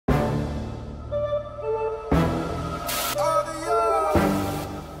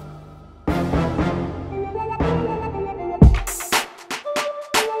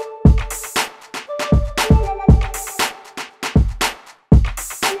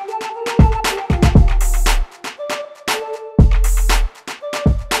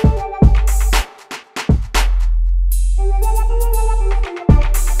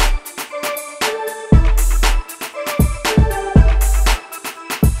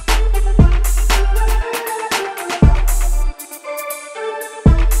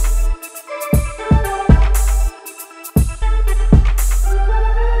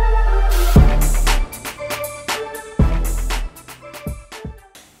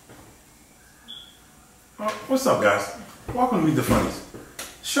What's up, guys? Welcome to Meet the Funnies.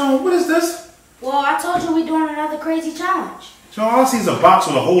 Sean, what is this? Well, I told you we're doing another crazy challenge. Sean, all I see is a box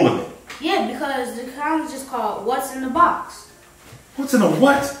with a hole in it. Yeah, because the challenge is called What's in the Box. What's in a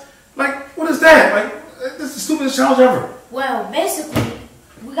what? Like, what is that? Like, this is the stupidest challenge ever. Well, basically,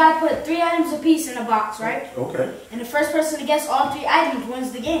 we gotta put 3 items apiece in a box, right? Okay. And the first person to guess all 3 items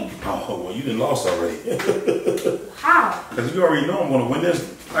wins the game. Oh, well, you done lost already. How? Because you already know I'm going to win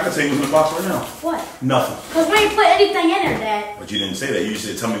this. I can tell you what's in the box right now. What? Nothing. Because we ain't put anything in there, Dad. But you didn't say that. You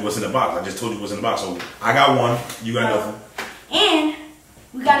said, tell me what's in the box. I just told you what's in the box. So I got one. You got nothing. And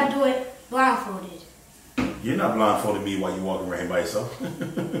we gotta do it blindfolded. You're not blindfolding me while you're walking around by yourself.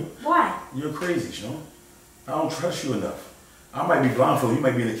 Why? You're crazy, Sean. I don't trust you enough. I might be blindfolded. You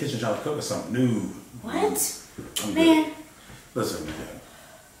might be in the kitchen trying to cook or something. No. What? I'm Man. good. Listen, man.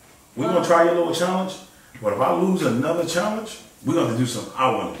 We're going to try your little challenge. But if I lose another challenge, we're going to do something I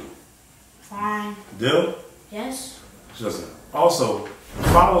want to do. Fine. Deal? Yes. Listen. Also,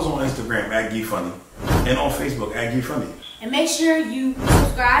 follow us on Instagram at Ghee Funny and on Facebook at Ghee Funny. And make sure you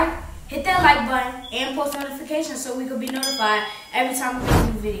subscribe, hit that like button, and post notifications so we can be notified every time we make a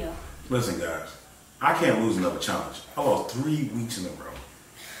new video. Listen, guys. I can't lose another challenge. I lost 3 weeks in a row.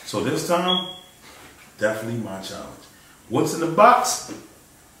 So this time, definitely my challenge. What's in the box?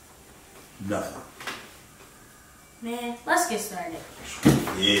 Nothing. Man, let's get started.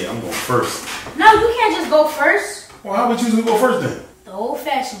 Yeah, I'm going first. No, you can't just go first. Well, how about you to go first then? The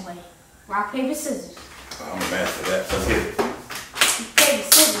old-fashioned way. Rock, paper, scissors. I'm a master of that. Let's get it. Paper,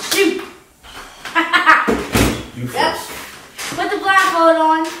 scissors, shoot. You first. Yep. Put the blindfold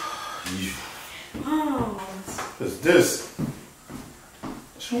on. You. Oh. What's this?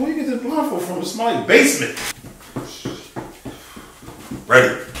 So where you get this blindfold from? It's my basement.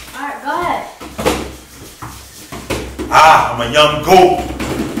 Ready? Alright, go ahead. Ah, I'm a young goat.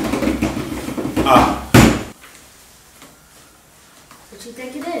 Ah. What you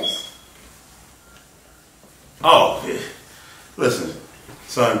think it is? Oh, yeah. Listen,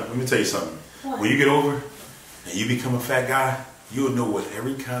 son, let me tell you something. What? When you get over and you become a fat guy, you'll know what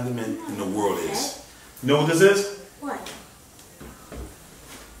every condiment in the world is. You know what this is? What?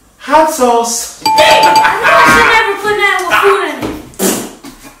 Hot sauce. I should never put that with food in it.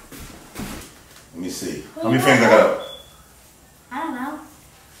 Let me see. How many fingers I got up? I don't know.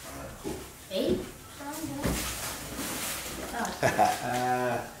 Alright, cool. 8?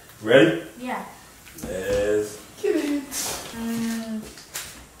 Oh. Ready? Yeah. Let's get it.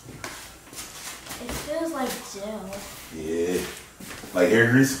 It feels like gel. Yeah. Like hair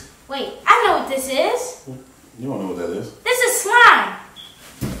grease? Wait, I know what this is. You don't know what that is. This is slime.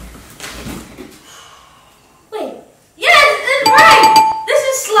 Wait. Yes, it's right. This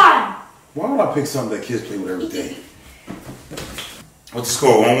is slime. Why would I pick something that kids play with every day? What's the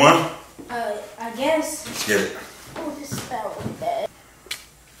score? 1-1? I guess. Let's get it. Oh, this smells really bad.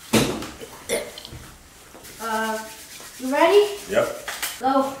 You ready? Yep.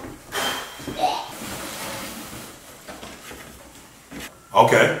 Go.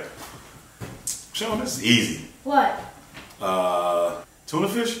 Okay. Sean, this is easy. What? Tuna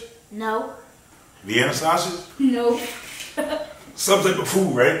fish? No. Vienna sausage? No. Some type of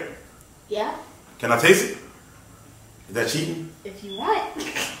food, right? Yeah. Can I taste it? Is that cheating? If you want.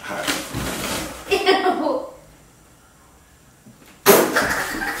 Alright. Ew.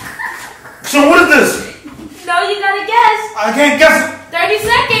 So what is this? No, you gotta guess. I can't guess it. 30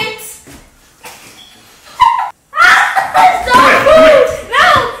 seconds. Come here, come here. No.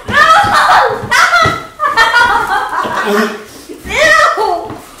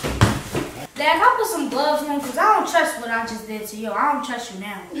 Dad, I put some gloves on because I don't trust what I just did to you. I don't trust you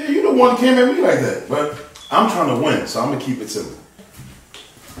now. Yeah, you the one that came at me like that. But I'm trying to win, so I'm going to keep it simple.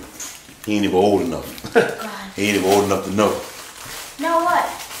 He ain't even old enough. He ain't even old enough to know. Know what?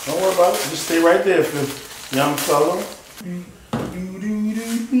 Don't worry about it. Just stay right there, young fellow.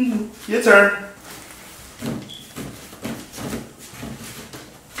 Your turn.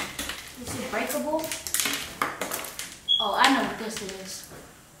 This is breakable. Oh, I know what this is.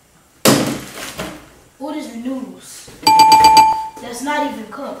 Oh, these are noodles. That's not even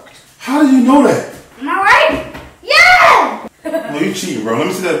cooked. How do you know that? Am I right? Yeah! No, you cheating, bro. Let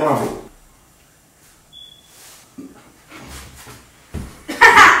me see that blindfold.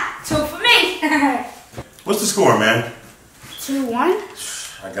 2 for me. What's the score, man?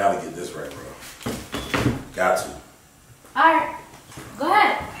 2-1. I gotta get this right, bro. Got to. Alright. Go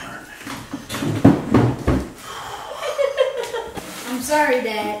ahead. I'm sorry,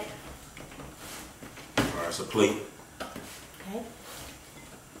 Dad. Alright, it's a plate. Okay.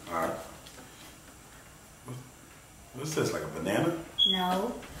 Alright. What's this, like a banana?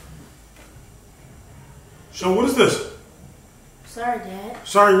 No. So what is this? Sorry, Dad.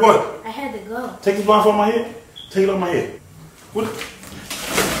 Sorry what? I had to go. Take the blindfold off my head. Take it off my head. What?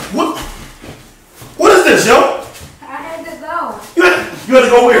 What is this, yo? I had to go. You had to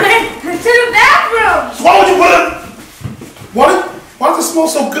go where? To the bathroom. So why would you put it? Why does it smell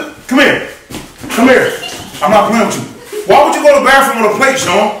so good? Come here. Come here. I'm not playing with you. Why would you go to the bathroom with a plate,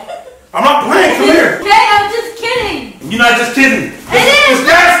 Sean? I'm not playing. Come here. Okay, I'm just kidding. You're not just kidding. It's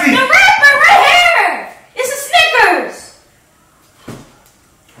nasty. The wrapper right here. It's a Snickers.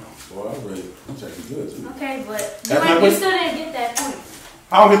 Boy, I read it. It's actually good, too. Okay, but you still didn't get that point.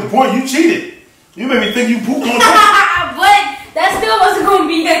 I don't get the point. You cheated. You made me think you pooped on the plate. But that still wasn't going to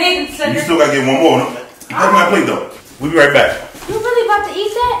be the answer. You still got to get one more. That's my plate, though. We'll be right back. You really about to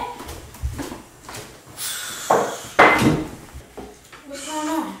eat that? What's going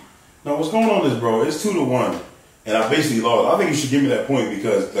on? No, what's going on is, bro, it's 2-1. And I basically lost. I think you should give me that point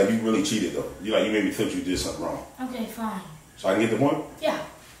because, like, you really cheated, though. You made me think you did something wrong. Okay, fine. So I can get the point? Yeah.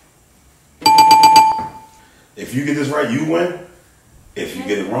 If you get this right, you win. If you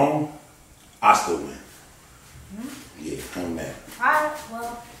get it wrong, I still win. Yeah, I'm mad. Alright,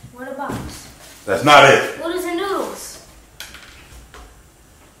 well, what about this? That's not it. Noodles and noodles.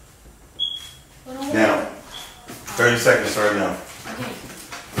 Now, 30 seconds starting now. Okay.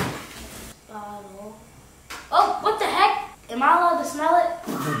 Bottle. Oh, what the heck? Am I allowed to smell it?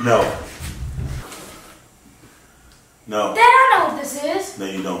 No. No. Dad, I know what this is. No,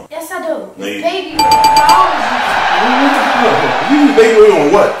 you don't. Yes, I do. No, you baby oil. I You use baby oil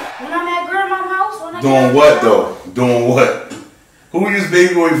on what? when I'm at grandma's house. When I Doing what, though? Doing what? Who uses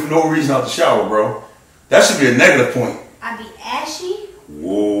baby oil for no reason out the shower, bro? That should be a negative point. I be ashy.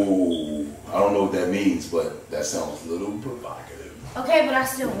 Whoa. I don't know what that means, but that sounds a little provocative. Okay, but I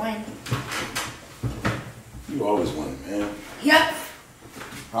still win. You always win, man. Yep.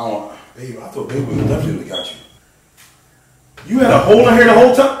 Babe, I thought baby oil definitely would have got you. You had a hole in here the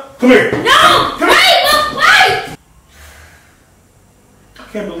whole time? Come here. No! Come wait! I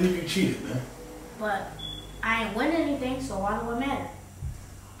can't believe you cheated, man. But I ain't winning anything, so why do it matter?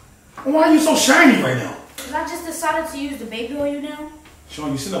 Well, why are you so shiny right now? Because I just decided to use the baby oil now.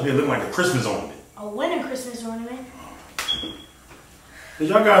 Sean, you sitting up here looking like a Christmas ornament. A winning Christmas ornament. Did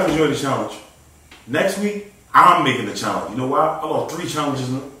y'all guys enjoy the challenge? Next week, I'm making the challenge. You know why? I lost 3 challenges.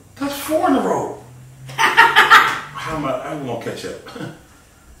 That's 4 in a row. I'm going to catch up.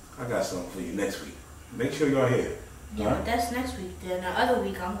 I got something for you next week. Make sure y'all here. Yeah, right? But that's next week. Then the other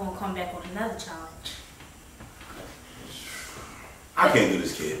week, I'm going to come back with another challenge. I can't do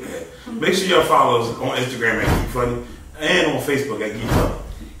this, kid, man. Make sure y'all follow us on Instagram at Ghee Funny and on Facebook at Ghee Funny.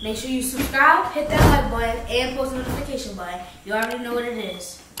 Make sure you subscribe, hit that like button, and post the notification button. You already know what it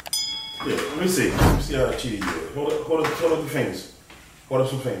is. Yeah, let me see. Let me see how cheated you is. Hold up your fingers. Hold up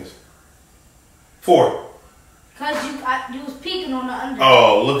some fingers. 4. Because you was peeking on the under.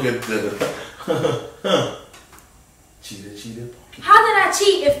 Oh, look at the... Cheated. How did I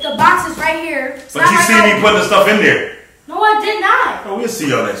cheat if the box is right here? But you see me putting the stuff in there. No, I did not. Oh, we'll see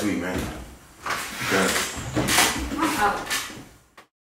y'all next week, man. Okay. I'm out.